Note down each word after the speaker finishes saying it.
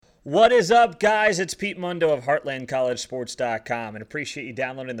What is up, guys? It's Pete Mundo of HeartlandCollegeSports.com, and appreciate you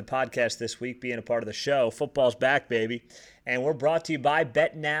downloading the podcast this week, being a part of the show. Football's back, baby, and we're brought to you by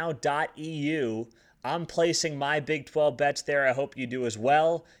BetNow.eu. I'm placing my Big 12 bets there. I hope you do as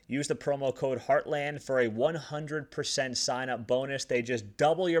well. Use the promo code Heartland for a 100% sign-up bonus. They just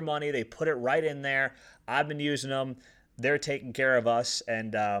double your money. They put it right in there. I've been using them. They're taking care of us,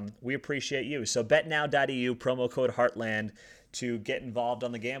 and we appreciate you. So BetNow.eu, promo code Heartland, to get involved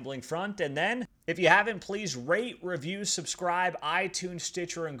on the gambling front. And then, if you haven't, please rate, review, subscribe, iTunes,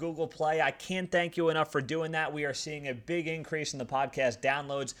 Stitcher, and Google Play. I can't thank you enough for doing that. We are seeing a big increase in the podcast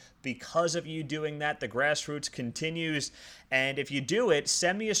downloads because of you doing that. The grassroots continues. And if you do it,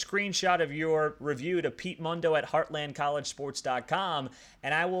 send me a screenshot of your review to PeteMundo@HeartlandCollegeSports.com,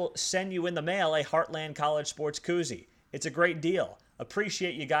 and I will send you in the mail a Heartland College Sports koozie. It's a great deal.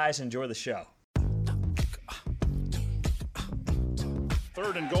 Appreciate you guys. Enjoy the show.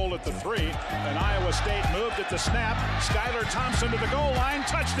 Third and goal at the 3, and Iowa State moved at the snap. Skylar Thompson to the goal line,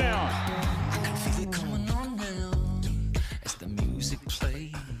 touchdown. I can feel it coming on now as the music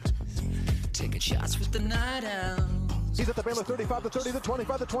plays. Taking shots with the night out. He's at the Baylor 35, the 30, the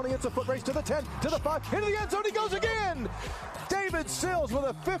 25, the 20. It's a foot race to the 10, to the 5, into the end zone. He goes again. David Sills with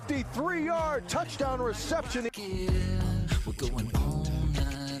a 53-yard touchdown reception. Yeah, we're going all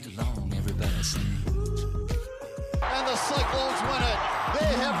night long, everybody sing. And the Cyclones win it. They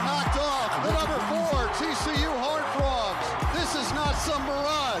have knocked off the number 4 TCU Horned Frogs. This is not some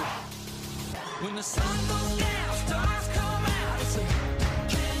mirage. When the sun goes down, stars come out.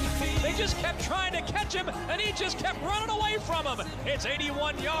 Can you feel They just kept trying to catch him, and he just kept running away from him. It's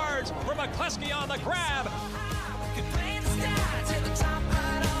 81 yards for McCluskey on the grab. can play in the sky, take the top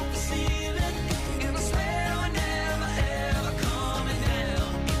right off the ceiling, and I swear we're never ever coming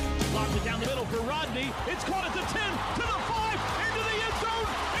down. Locked it down the middle for Rodney. It's caught at the 10, to the 5, into the end zone.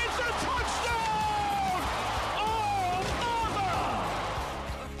 It's a touchdown! Oh, mama!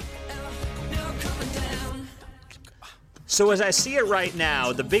 Never coming down. So as I see it right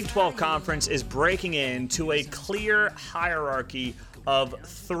now, the Big 12 Conference is breaking into a clear hierarchy of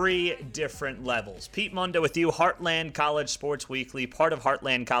 3 different levels. Pete Mundo with you, Heartland College Sports Weekly, part of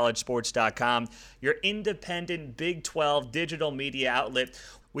HeartlandCollegeSports.com, your independent Big 12 digital media outlet.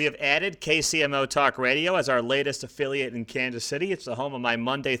 We have added KCMO Talk Radio as our latest affiliate in Kansas City. It's the home of my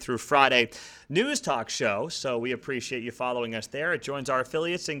Monday through Friday news talk show, so we appreciate you following us there. It joins our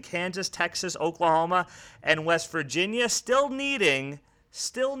affiliates in Kansas, Texas, Oklahoma, and West Virginia. Still needing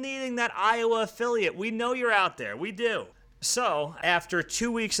that Iowa affiliate. We know you're out there. We do. So, after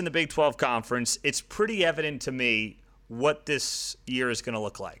 2 weeks in the Big 12 Conference, it's pretty evident to me what this year is going to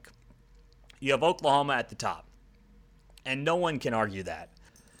look like. You have Oklahoma at the top, and no one can argue that.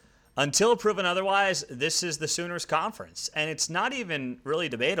 Until proven otherwise, this is the Sooners Conference, and it's not even really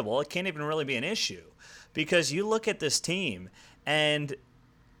debatable. It can't even really be an issue because you look at this team, and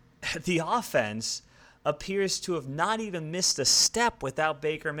the offense appears to have not even missed a step without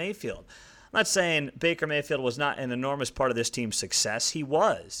Baker Mayfield. I'm not saying Baker Mayfield was not an enormous part of this team's success. He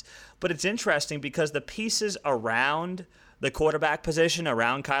was. But it's interesting because the pieces around the quarterback position,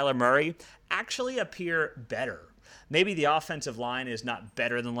 around Kyler Murray, actually appear better. Maybe the offensive line is not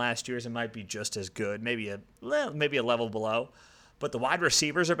better than last year's. It might be just as good, maybe a level below. But the wide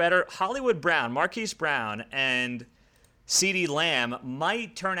receivers are better. Hollywood Brown, Marquise Brown, and CeeDee Lamb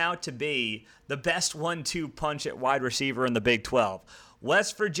might turn out to be the best 1-2 punch at wide receiver in the Big 12.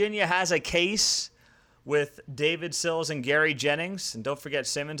 West Virginia has a case with David Sills and Gary Jennings, and don't forget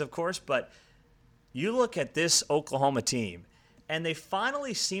Simmons, of course, but you look at this Oklahoma team, and they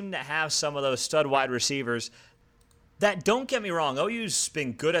finally seem to have some of those stud wide receivers that, don't get me wrong, OU's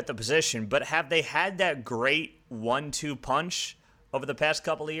been good at the position, but have they had that great 1-2 punch over the past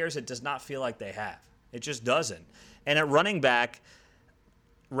couple of years? It does not feel like they have. It just doesn't. And at running back,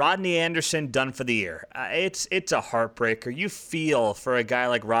 Rodney Anderson done for the year. It's a heartbreaker. You feel for a guy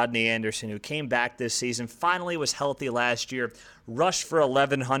like Rodney Anderson who came back this season, finally was healthy last year, rushed for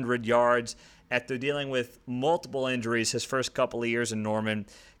 1,100 yards after dealing with multiple injuries his first couple of years in Norman.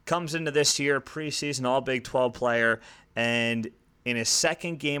 Comes into this year, preseason All Big 12 player, and in his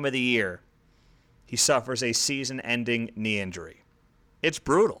second game of the year, he suffers a season-ending knee injury. It's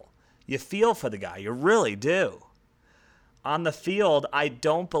brutal. You feel for the guy. You really do. On the field, I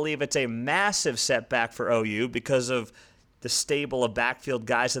don't believe it's a massive setback for OU because of the stable of backfield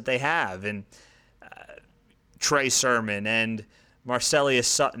guys that they have, and Trey Sermon and Marcelius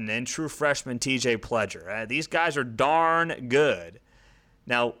Sutton and true freshman TJ Pledger. These guys are darn good.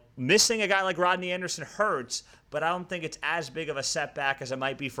 Now, missing a guy like Rodney Anderson hurts, but I don't think it's as big of a setback as it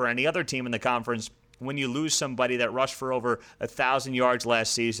might be for any other team in the conference when you lose somebody that rushed for over 1,000 yards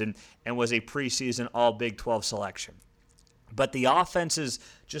last season and was a preseason all Big 12 selection. But the offense is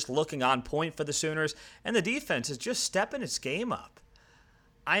just looking on point for the Sooners, and the defense is just stepping its game up.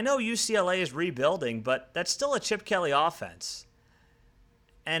 I know UCLA is rebuilding, but that's still a Chip Kelly offense.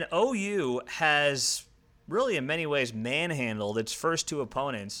 And OU has really in many ways manhandled its first two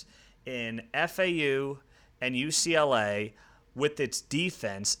opponents in FAU and UCLA with its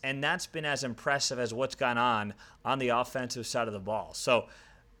defense, and that's been as impressive as what's gone on the offensive side of the ball. So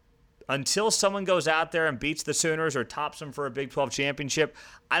until someone goes out there and beats the Sooners or tops them for a Big 12 championship,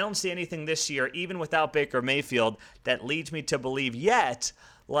 I don't see anything this year, even without Baker Mayfield, that leads me to believe yet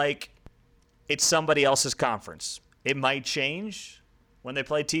like it's somebody else's conference. It might change when they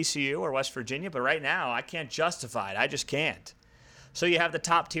play TCU or West Virginia, but right now I can't justify it. I just can't. So you have the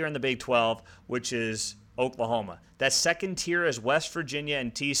top tier in the Big 12, which is Oklahoma. That second tier is West Virginia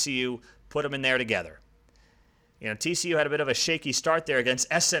and TCU. Put them in there together. You know, TCU had a bit of a shaky start there against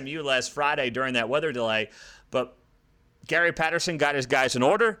SMU last Friday during that weather delay, but Gary Patterson got his guys in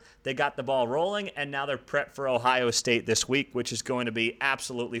order. They got the ball rolling, and now they're prepped for Ohio State this week, which is going to be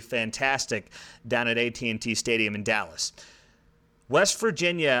absolutely fantastic down at AT&T Stadium in Dallas. West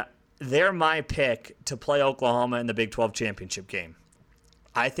Virginia, they're my pick to play Oklahoma in the Big 12 championship game.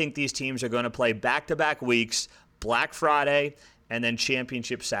 I think these teams are going to play back-to-back weeks, Black Friday and then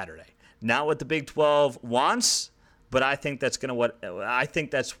Championship Saturday. Not what the Big 12 wants, but I think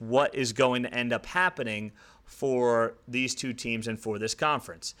that's what is going to end up happening for these two teams and for this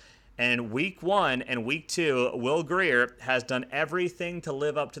conference. And week 1 and week 2, Will Grier has done everything to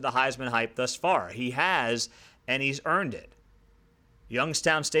live up to the Heisman hype thus far. He has, and he's earned it.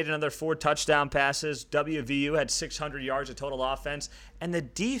 Youngstown State, another 4 touchdown passes. WVU had 600 yards of total offense. And the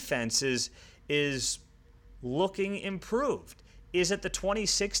defense is looking improved. Is it the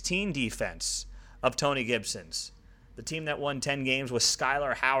 2016 defense of Tony Gibson's? The team that won 10 games with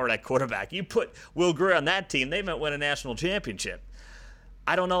Skylar Howard at quarterback. You put Will Grier on that team, they might win a national championship.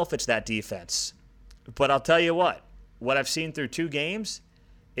 I don't know if it's that defense. But I'll tell you what I've seen through 2 games,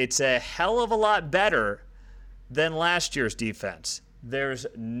 it's a hell of a lot better than last year's defense. There's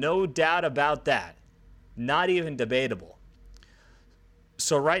no doubt about that. Not even debatable.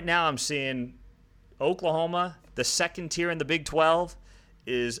 So right now I'm seeing Oklahoma, the second tier in the Big 12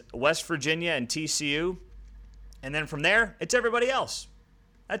 is West Virginia and TCU. And then from there, it's everybody else.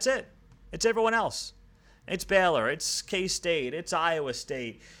 That's it. It's everyone else. It's Baylor. It's K-State. It's Iowa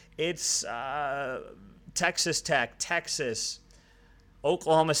State. It's Texas Tech, Texas,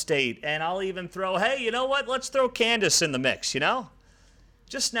 Oklahoma State. And I'll even throw, hey, you know what? Let's throw Kansas in the mix, you know?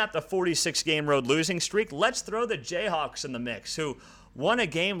 Just snapped a 46-game road losing streak. Let's throw the Jayhawks in the mix, who won a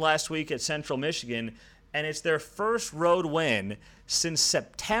game last week at Central Michigan, and it's their first road win since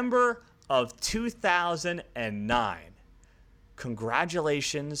September of 2009.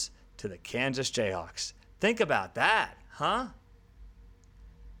 Congratulations to the Kansas Jayhawks. Think about that, huh?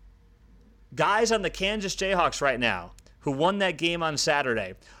 Guys on the Kansas Jayhawks right now who won that game on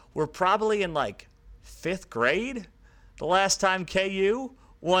Saturday were probably in like 5th grade the last time KU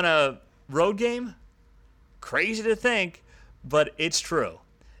won a road game. Crazy to think, but it's true.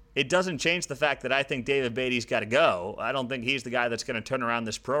 It doesn't change the fact that I think David Beatty's got to go. I don't think he's the guy that's going to turn around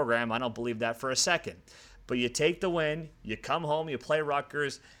this program. I don't believe that for a second. But you take the win, you come home, you play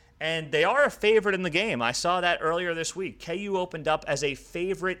Rutgers, and they are a favorite in the game. I saw that earlier this week. KU opened up as a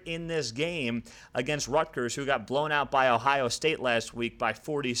favorite in this game against Rutgers, who got blown out by Ohio State last week by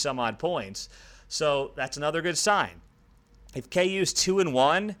 40-some-odd points. So that's another good sign. If KU's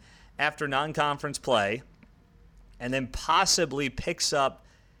 2-1 after non-conference play and then possibly picks up,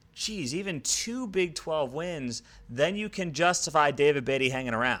 even 2 Big 12 wins, then you can justify David Beatty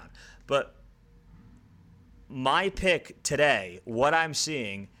hanging around. But my pick today, what I'm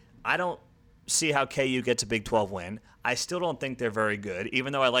seeing, I don't see how KU gets a Big 12 win. I still don't think they're very good,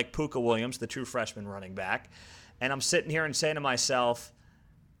 even though I like Puka Williams, the true freshman running back. And I'm sitting here and saying to myself,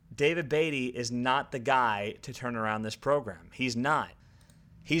 David Beatty is not the guy to turn around this program. He's not.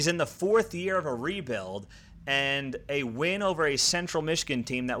 He's in the 4th year of a rebuild, and a win over a Central Michigan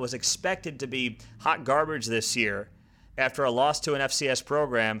team that was expected to be hot garbage this year after a loss to an FCS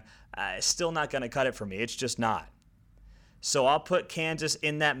program is still not going to cut it for me. It's just not. So I'll put Kansas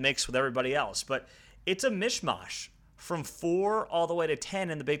in that mix with everybody else. But it's a mishmash from 4 all the way to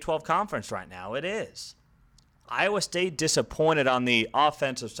 10 in the Big 12 Conference right now. It is. Iowa State disappointed on the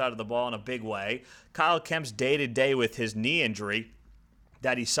offensive side of the ball in a big way. Kyle Kemp's day-to-day with his knee injury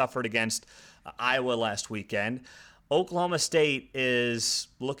that he suffered against Iowa last weekend. Oklahoma State is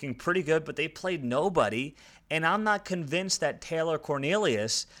looking pretty good, but they played nobody, and I'm not convinced that Taylor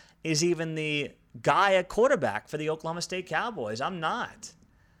Cornelius is even the guy at quarterback for the Oklahoma State Cowboys. I'm not.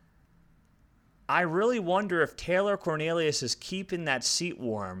 I really wonder if Taylor Cornelius is keeping that seat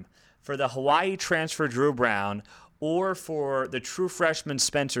warm for the Hawaii transfer Drew Brown or for the true freshman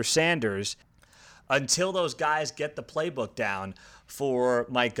Spencer Sanders until those guys get the playbook down for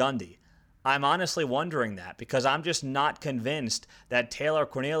Mike Gundy. I'm honestly wondering that because I'm just not convinced that Taylor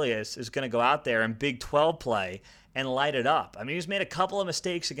Cornelius is going to go out there in Big 12 play and light it up. I mean, he's made a couple of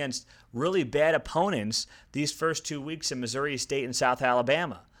mistakes against really bad opponents these first 2 weeks in Missouri State and South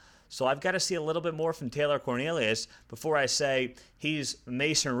Alabama. So I've got to see a little bit more from Taylor Cornelius before I say he's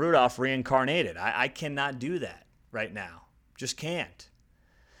Mason Rudolph reincarnated. I cannot do that right now. Just can't.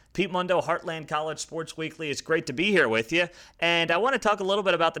 Pete Mundo, Heartland College Sports Weekly. It's great to be here with you. And I want to talk a little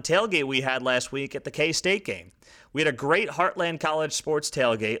bit about the tailgate we had last week at the K-State game. We had a great Heartland College Sports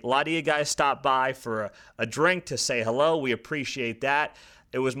tailgate. A lot of you guys stopped by for a drink to say hello. We appreciate that.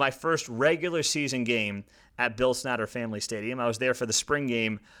 It was my first regular season game at Bill Snyder Family Stadium. I was there for the spring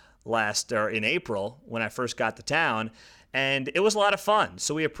game in April when I first got to town, and it was a lot of fun.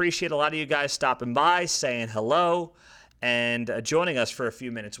 So we appreciate a lot of you guys stopping by, saying hello, and joining us for a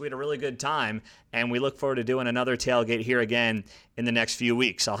few minutes. We had a really good time, and we look forward to doing another tailgate here again in the next few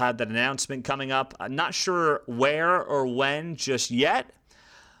weeks. I'll have that announcement coming up. I'm not sure where or when just yet,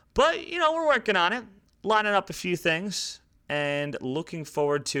 but, we're working on it, lining up a few things, and looking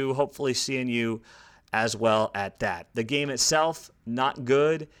forward to hopefully seeing you as well at that. The game itself, not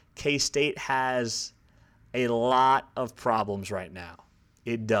good. K-State has a lot of problems right now.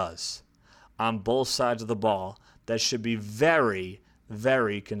 It does. On both sides of the ball. That should be very,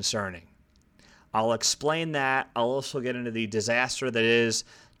 very concerning. I'll explain that. I'll also get into the disaster that is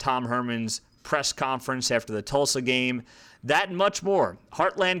Tom Herman's press conference after the Tulsa game. That and much more.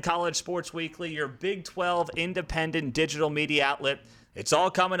 Heartland College Sports Weekly, your Big 12 independent digital media outlet. It's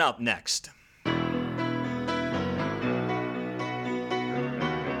all coming up next.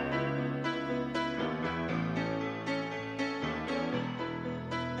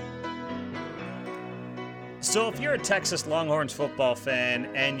 So if you're a Texas Longhorns football fan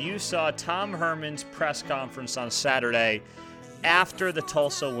and you saw Tom Herman's press conference on Saturday after the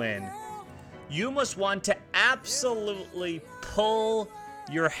Tulsa win, you must want to absolutely pull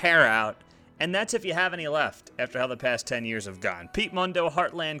your hair out, and that's if you have any left after how the past 10 years have gone. Pete Mundo,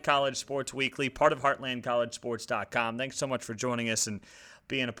 Heartland College Sports Weekly, part of HeartlandCollegeSports.com. Thanks so much for joining us and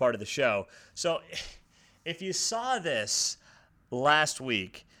being a part of the show. So if you saw this last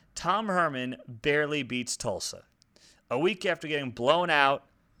week, Tom Herman barely beats Tulsa. A week after getting blown out,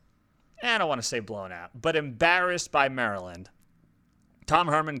 I don't want to say blown out, but embarrassed by Maryland. Tom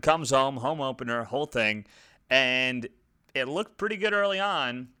Herman comes home opener, whole thing, and it looked pretty good early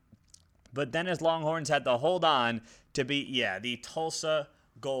on, but then his Longhorns had to hold on to beat, the Tulsa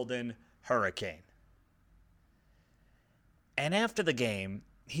Golden Hurricane. And after the game,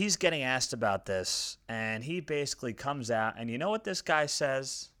 he's getting asked about this, and he basically comes out, and you know what this guy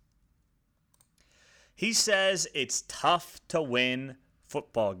says? He says it's tough to win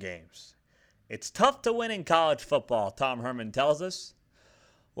football games. It's tough to win in college football, Tom Herman tells us.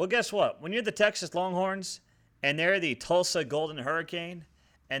 Well, guess what? When you're the Texas Longhorns and they're the Tulsa Golden Hurricane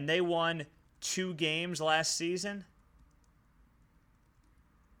and they won 2 games last season,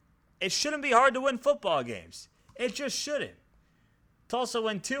 it shouldn't be hard to win football games. It just shouldn't. Tulsa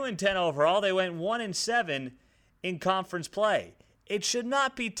went 2-10 overall. They went 1-7 in conference play. It should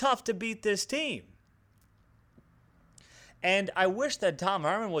not be tough to beat this team. And I wish that Tom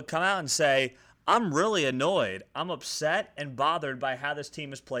Herman would come out and say, I'm really annoyed. I'm upset and bothered by how this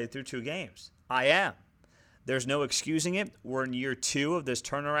team has played through 2 games. I am. There's no excusing it. We're in year 2 of this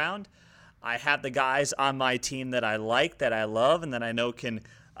turnaround. I have the guys on my team that I like, that I love, and that I know can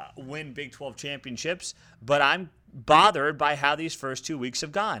win Big 12 championships. But I'm bothered by how these first 2 weeks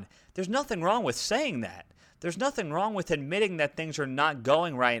have gone. There's nothing wrong with saying that. There's nothing wrong with admitting that things are not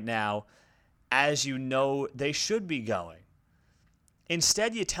going right now as you know they should be going.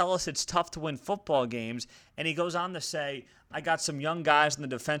 Instead, you tell us it's tough to win football games, and he goes on to say, I got some young guys on the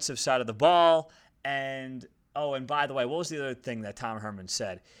defensive side of the ball, and by the way, what was the other thing that Tom Herman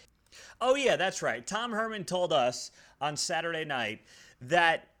said? Oh, yeah, that's right. Tom Herman told us on Saturday night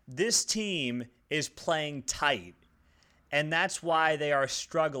that this team is playing tight, and that's why they are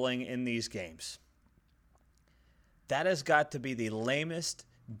struggling in these games. That has got to be the lamest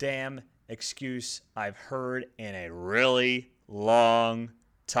damn excuse I've heard in a really long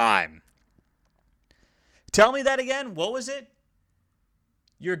time. Tell me that again. What was it?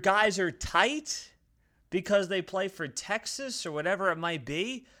 Your guys are tight because they play for Texas or whatever it might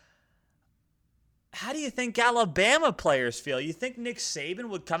be? how do you think Alabama players feel? You think Nick Saban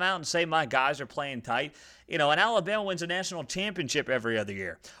would come out and say, my guys are playing tight? You know, and Alabama wins a national championship every other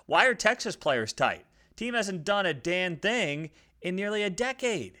year. Why are Texas players tight? Team hasn't done a damn thing in nearly a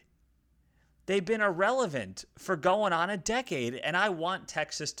decade. They've been irrelevant for going on a decade, and I want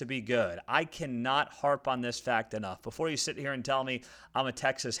Texas to be good. I cannot harp on this fact enough. Before you sit here and tell me I'm a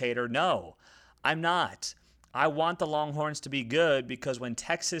Texas hater, no, I'm not. I want the Longhorns to be good because when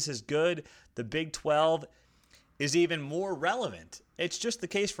Texas is good, the Big 12 is even more relevant. It's just the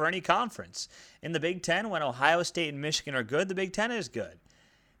case for any conference. In the Big 10, when Ohio State and Michigan are good, the Big 10 is good.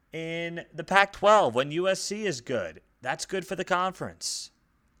 In the Pac-12, when USC is good, that's good for the conference.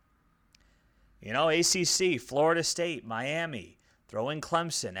 You know, ACC, Florida State, Miami, throw in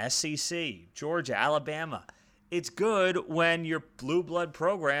Clemson, SEC, Georgia, Alabama. It's good when your blue blood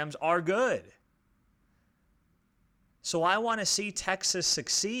programs are good. So I want to see Texas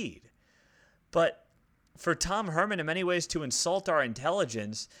succeed. But for Tom Herman, in many ways, to insult our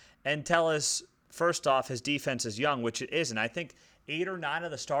intelligence and tell us, first off, his defense is young, which it isn't. I think 8 or 9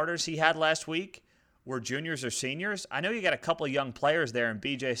 of the starters he had last week were juniors or seniors. I know you got a couple of young players there in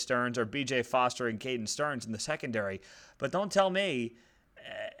B.J. Stearns or B.J. Foster and Caden Stearns in the secondary, but don't tell me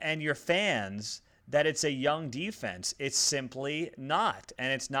and your fans that it's a young defense. It's simply not,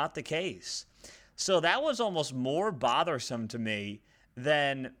 and it's not the case. So that was almost more bothersome to me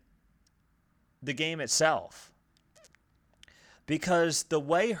than the game itself. Because the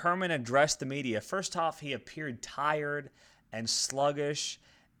way Herman addressed the media, first off, he appeared tired and sluggish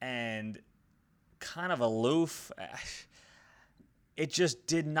and kind of aloof. It just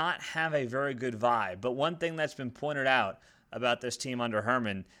did not have a very good vibe. But one thing that's been pointed out about this team under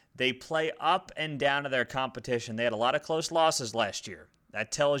Herman, they play up and down to their competition. They had a lot of close losses last year.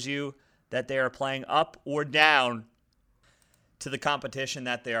 That tells you that they are playing up or down to the competition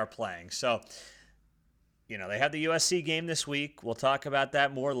that they are playing. So, you know, they have the USC game this week. We'll talk about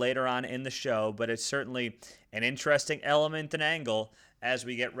that more later on in the show, but it's certainly an interesting element and angle as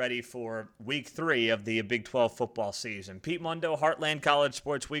we get ready for week 3 of the Big 12 football season. Pete Mundo, Heartland College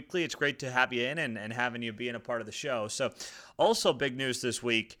Sports Weekly. It's great to have you in and having you being a part of the show. So also big news this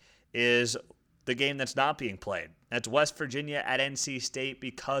week is the game that's not being played. That's West Virginia at NC State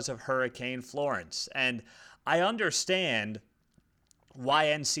because of Hurricane Florence. And I understand why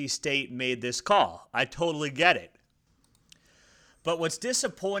NC State made this call. I totally get it. But what's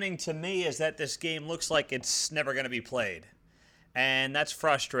disappointing to me is that this game looks like it's never going to be played. And that's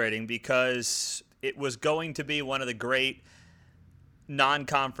frustrating because it was going to be one of the great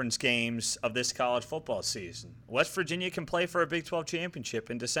non-conference games of this college football season. West Virginia can play for a Big 12 championship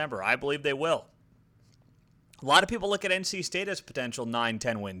in December. I believe they will. A lot of people look at NC State as a potential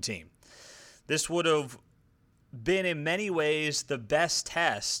 9-10 win team. This would have been in many ways the best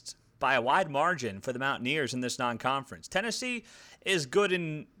test by a wide margin for the Mountaineers in this non-conference. Tennessee is good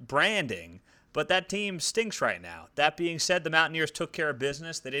in branding, but that team stinks right now. That being said, the Mountaineers took care of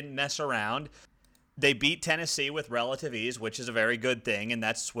business. They didn't mess around. They beat Tennessee with relative ease, which is a very good thing, and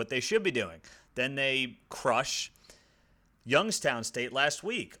that's what they should be doing. Then they crush Youngstown State last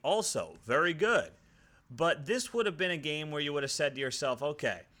week. Also, very good. But this would have been a game where you would have said to yourself,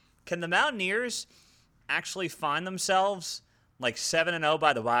 okay, can the Mountaineers actually find themselves like 7-0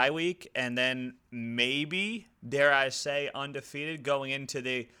 by the bye week and then maybe, dare I say, undefeated going into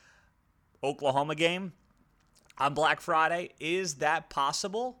the Oklahoma game on Black Friday? Is that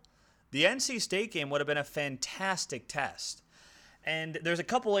possible? The NC State game would have been a fantastic test. And there's a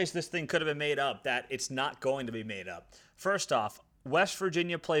couple ways this thing could have been made up that it's not going to be made up. First off, West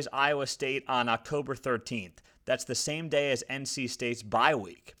Virginia plays Iowa State on October 13th. That's the same day as NC State's bye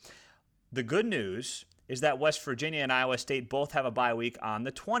week. The good news is that West Virginia and Iowa State both have a bye week on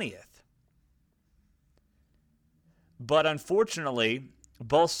the 20th. But unfortunately,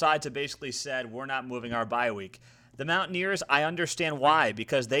 both sides have basically said, we're not moving our bye week. The Mountaineers, I understand why,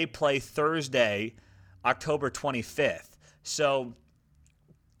 because they play Thursday, October 25th. So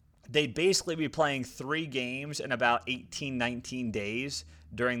they'd basically be playing 3 games in about 18, 19 days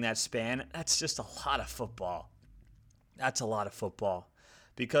during that span. That's just a lot of football. That's a lot of football.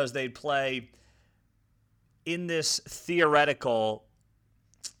 Because they'd play in this theoretical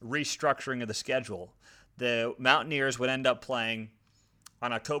restructuring of the schedule. The Mountaineers would end up playing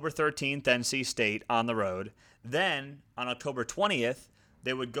on October 13th, NC State on the road. Then, on October 20th,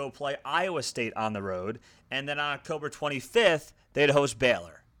 they would go play Iowa State on the road. And then on October 25th, they'd host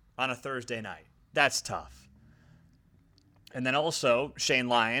Baylor on a Thursday night. That's tough. And then also, Shane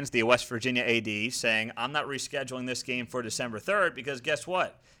Lyons, the West Virginia AD, saying, I'm not rescheduling this game for December 3rd because guess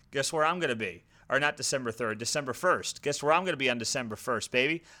what? Guess where I'm going to be? or not December 3rd, December 1st. Guess where I'm going to be on December 1st,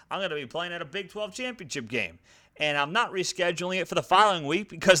 baby? I'm going to be playing at a Big 12 championship game. And I'm not rescheduling it for the following week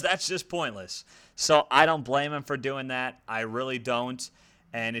because that's just pointless. So I don't blame him for doing that. I really don't.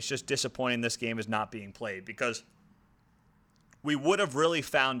 And it's just disappointing this game is not being played because we would have really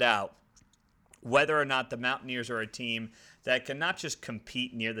found out whether or not the Mountaineers are a team that can not just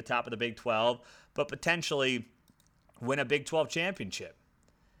compete near the top of the Big 12, but potentially win a Big 12 championship.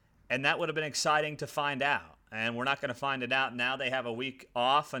 And that would have been exciting to find out. And we're not going to find it out now. They have a week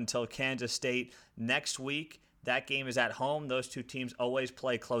off until Kansas State next week. That game is at home. Those two teams always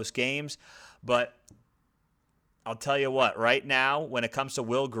play close games. But I'll tell you what, right now, when it comes to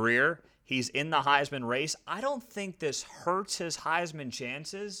Will Grier, he's in the Heisman race. I don't think this hurts his Heisman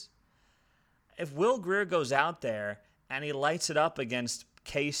chances. If Will Grier goes out there and he lights it up against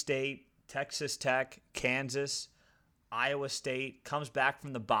K-State, Texas Tech, Kansas, Iowa State, comes back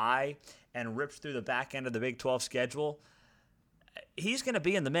from the bye and rips through the back end of the Big 12 schedule, he's going to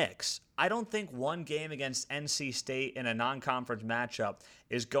be in the mix. I don't think one game against NC State in a non-conference matchup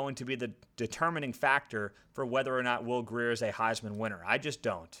is going to be the determining factor for whether or not Will Grier is a Heisman winner. I just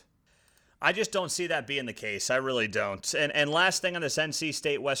don't. I just don't see that being the case. I really don't. And last thing on this NC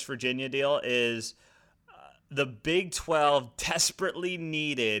State-West Virginia deal is the Big 12 desperately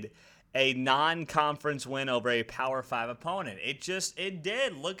needed a non-conference win over a Power 5 opponent. It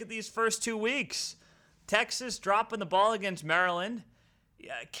did. Look at these first 2 weeks. Texas dropping the ball against Maryland.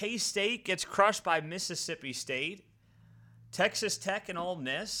 K-State gets crushed by Mississippi State. Texas Tech and Ole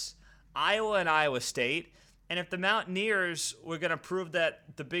Miss. Iowa and Iowa State. And if the Mountaineers were going to prove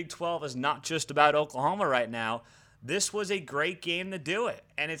that the Big 12 is not just about Oklahoma right now, this was a great game to do it.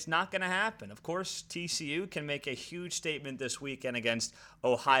 And it's not going to happen. Of course, TCU can make a huge statement this weekend against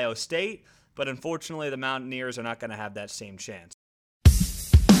Ohio State. But unfortunately, the Mountaineers are not going to have that same chance.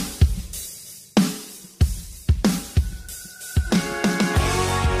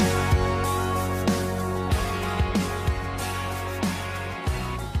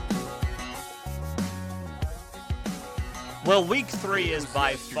 Well, week 3 is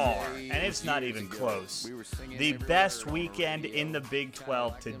by far, and it's not even close, the best weekend in the Big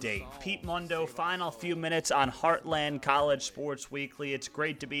 12 to date. Pete Mundo, final few minutes on Heartland College Sports Weekly. It's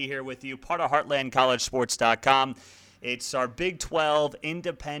great to be here with you, part of HeartlandCollegeSports.com. It's our Big 12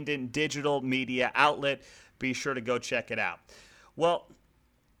 independent digital media outlet. Be sure to go check it out. Well,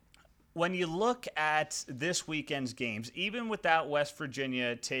 when you look at this weekend's games, even without West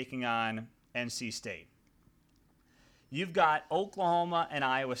Virginia taking on NC State, you've got Oklahoma and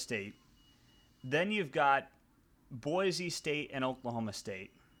Iowa State. Then you've got Boise State and Oklahoma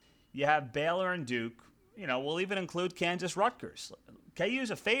State. You have Baylor and Duke. We'll even include Kansas-Rutgers.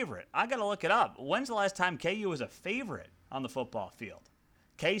 KU's a favorite. I got to look it up. When's the last time KU was a favorite on the football field?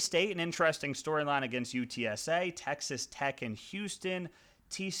 K-State, an interesting storyline against UTSA. Texas Tech and Houston.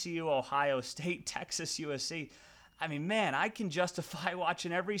 TCU, Ohio State. Texas, USC. I mean, man, I can justify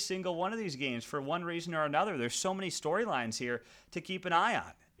watching every single one of these games for one reason or another. There's so many storylines here to keep an eye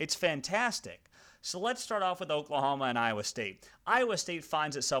on. It's fantastic. So let's start off with Oklahoma and Iowa State. Iowa State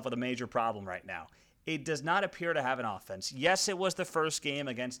finds itself with a major problem right now. It does not appear to have an offense. Yes, it was the first game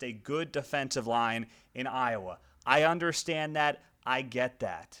against a good defensive line in Iowa. I understand that. I get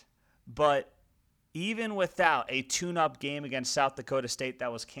that. But even without a tune-up game against South Dakota State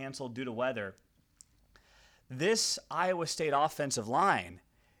that was canceled due to weather, this Iowa State offensive line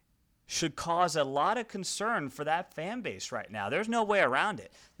should cause a lot of concern for that fan base right now. There's no way around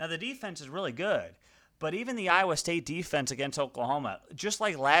it. Now, the defense is really good, but even the Iowa State defense against Oklahoma, just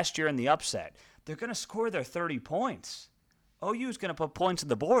like last year in the upset, they're going to score their 30 points. OU is going to put points on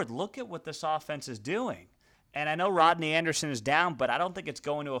the board. Look at what this offense is doing. And I know Rodney Anderson is down, but I don't think it's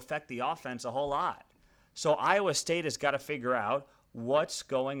going to affect the offense a whole lot. So Iowa State has got to figure out what's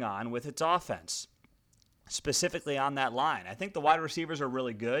going on with its offense, specifically on that line. I think the wide receivers are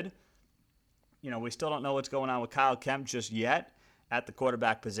really good. We still don't know what's going on with Kyle Kemp just yet at the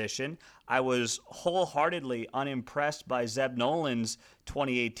quarterback position. I was wholeheartedly unimpressed by Zeb Nolan's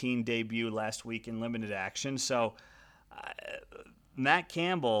 2018 debut last week in limited action. So Matt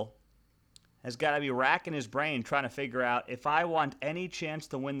Campbell has got to be racking his brain trying to figure out, if I want any chance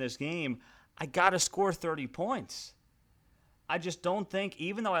to win this game, I got to score 30 points. I just don't think,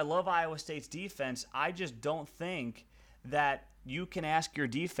 even though I love Iowa State's defense, I just don't think that you can ask your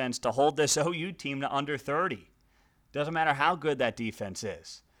defense to hold this OU team to under 30. Doesn't matter how good that defense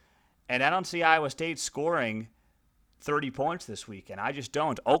is. And I don't see Iowa State scoring 30 points this weekend. I just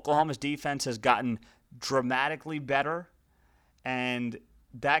don't. Oklahoma's defense has gotten dramatically better, and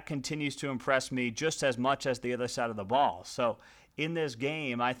that continues to impress me just as much as the other side of the ball. So in this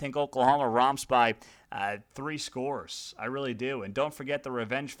game. I think Oklahoma romps by 3 scores. I really do. And don't forget the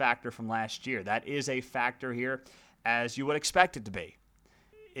revenge factor from last year. That is a factor here, as you would expect it to be.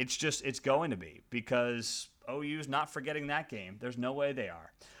 It's going to be, because OU's not forgetting that game. There's no way they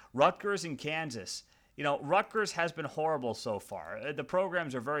are. Rutgers and Kansas. Rutgers has been horrible so far. The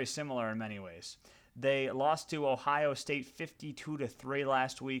programs are very similar in many ways. They lost to Ohio State 52-3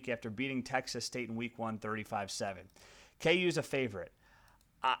 last week after beating Texas State in Week 1 35-7. KU's a favorite.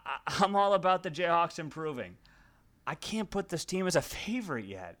 I'm all about the Jayhawks improving. I can't put this team as a favorite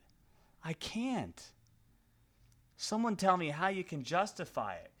yet. I can't. Someone tell me how you can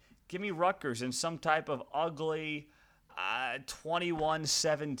justify it. Give me Rutgers in some type of ugly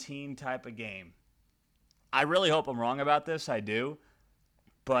 21-17 type of game. I really hope I'm wrong about this. I do.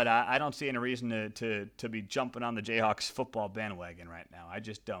 But I don't see any reason to be jumping on the Jayhawks football bandwagon right now. I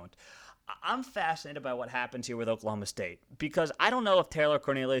just don't. I'm fascinated by what happens here with Oklahoma State, because I don't know if Taylor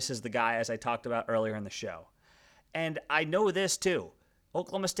Cornelius is the guy, as I talked about earlier in the show. And I know this too.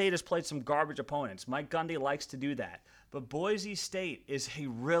 Oklahoma State has played some garbage opponents. Mike Gundy likes to do that. But Boise State is a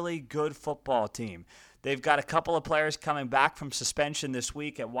really good football team. They've got a couple of players coming back from suspension this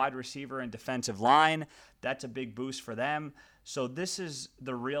week at wide receiver and defensive line. That's a big boost for them. So this is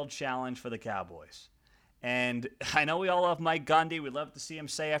the real challenge for the Cowboys. And I know we all love Mike Gundy. We'd love to see him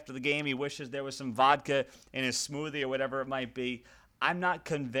say after the game he wishes there was some vodka in his smoothie or whatever it might be. I'm not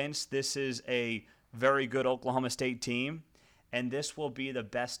convinced this is a very good Oklahoma State team, and this will be the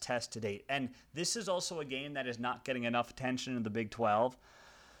best test to date. And this is also a game that is not getting enough attention in the Big 12,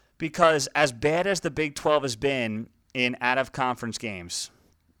 because as bad as the Big 12 has been in out-of-conference games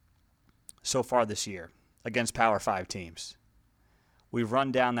so far this year against Power 5 teams, we've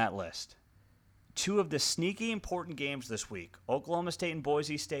run down that list. 2 of the sneaky important games this week, Oklahoma State and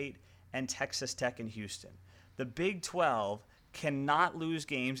Boise State, and Texas Tech and Houston. The Big 12 cannot lose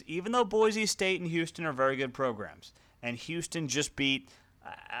games, even though Boise State and Houston are very good programs. And Houston just beat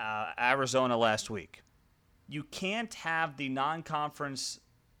Arizona last week. You can't have the non-conference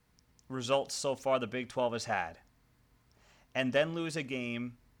results so far the Big 12 has had and then lose a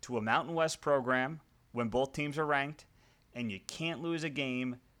game to a Mountain West program when both teams are ranked, and you can't lose a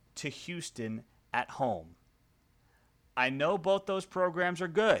game to Houston at home. I know both those programs are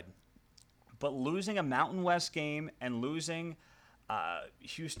good, but losing a Mountain West game and losing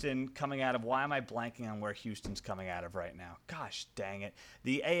Houston coming out of, why am I blanking on where Houston's coming out of right now? Gosh dang it.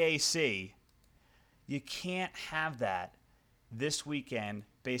 The AAC, you can't have that this weekend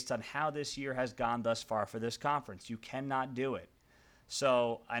based on how this year has gone thus far for this conference. You cannot do it.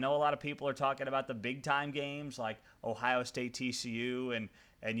 So I know a lot of people are talking about the big-time games like Ohio State, TCU,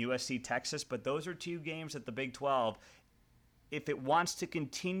 and USC, Texas, but those are 2 games that the Big 12, if it wants to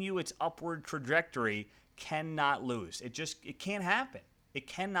continue its upward trajectory, cannot lose. It can't happen. It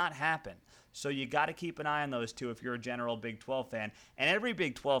cannot happen. So you got to keep an eye on those 2 if you're a general Big 12 fan. And every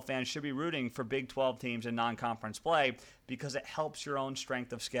Big 12 fan should be rooting for Big 12 teams in non-conference play, because it helps your own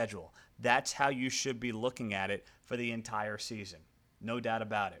strength of schedule. That's how you should be looking at it for the entire season. No doubt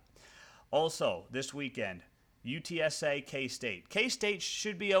about it. Also, this weekend, UTSA, K-State. K-State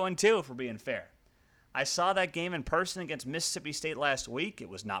should be 0-2 if we're being fair. I saw that game in person against Mississippi State last week. It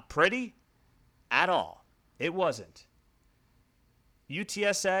was not pretty at all. It wasn't.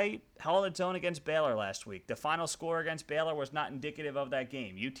 UTSA held its own against Baylor last week. The final score against Baylor was not indicative of that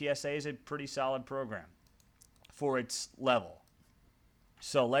game. UTSA is a pretty solid program for its level.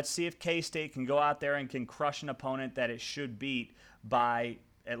 So let's see if K-State can go out there and can crush an opponent that it should beat by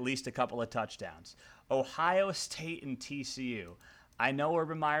at least a couple of touchdowns. Ohio State and TCU. I know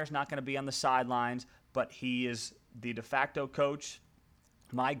Urban Meyer's not going to be on the sidelines, but he is the de facto coach.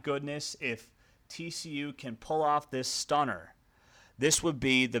 My goodness, if TCU can pull off this stunner, this would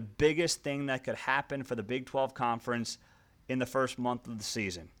be the biggest thing that could happen for the Big 12 Conference in the first month of the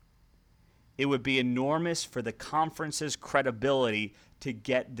season. It would be enormous for the conference's credibility to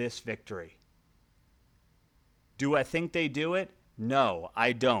get this victory. Do I think they do it? No,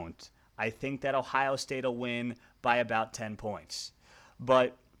 I don't. I think that Ohio State will win by about 10 points.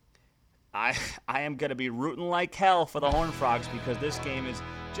 But I am going to be rooting like hell for the Horned Frogs, because this game is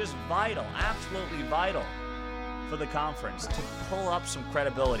just vital, absolutely vital for the conference to pull up some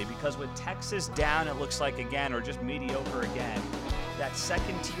credibility, because with Texas down, it looks like again, or just mediocre again, that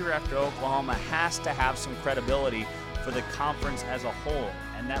second tier after Oklahoma has to have some credibility for the conference as a whole,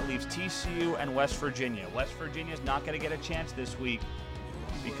 and that leaves TCU and West Virginia. West Virginia is not going to get a chance this week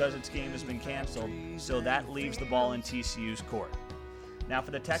because its game has been canceled, so that leaves the ball in TCU's court. Now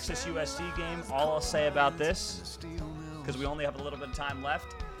for the Texas-USC game, all I'll say about this, because we only have a little bit of time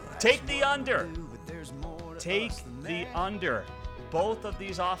left, take the under. Take the under. both of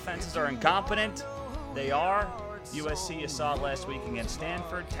these offenses are incompetent. They are. USC, you saw it last week against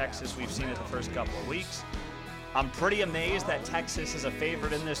Stanford. Texas, we've seen it the first couple of weeks. I'm pretty amazed that Texas is a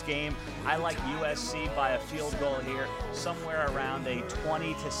favorite in this game. I like USC by a field goal here, somewhere around a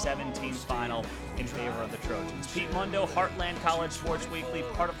 20-17 final in favor of the Trojans. Pete Mundo, Heartland College Sports Weekly,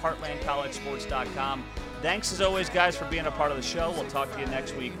 part of HeartlandCollegeSports.com. Thanks as always, guys, for being a part of the show. We'll talk to you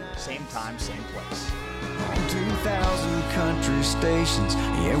next week, same time, same place. 2,000 country stations,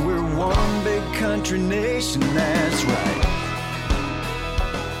 yeah, we're one big country nation, that's right.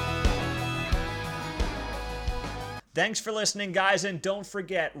 Thanks for listening, guys, and don't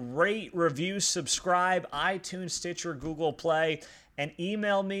forget, rate, review, subscribe, iTunes, Stitcher, Google Play, and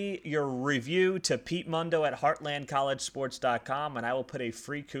email me your review to PeteMundo@HeartlandCollegeSports.com, and I will put a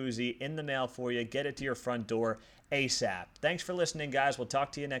free koozie in the mail for you. Get it to your front door ASAP. Thanks for listening, guys. We'll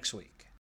talk to you next week.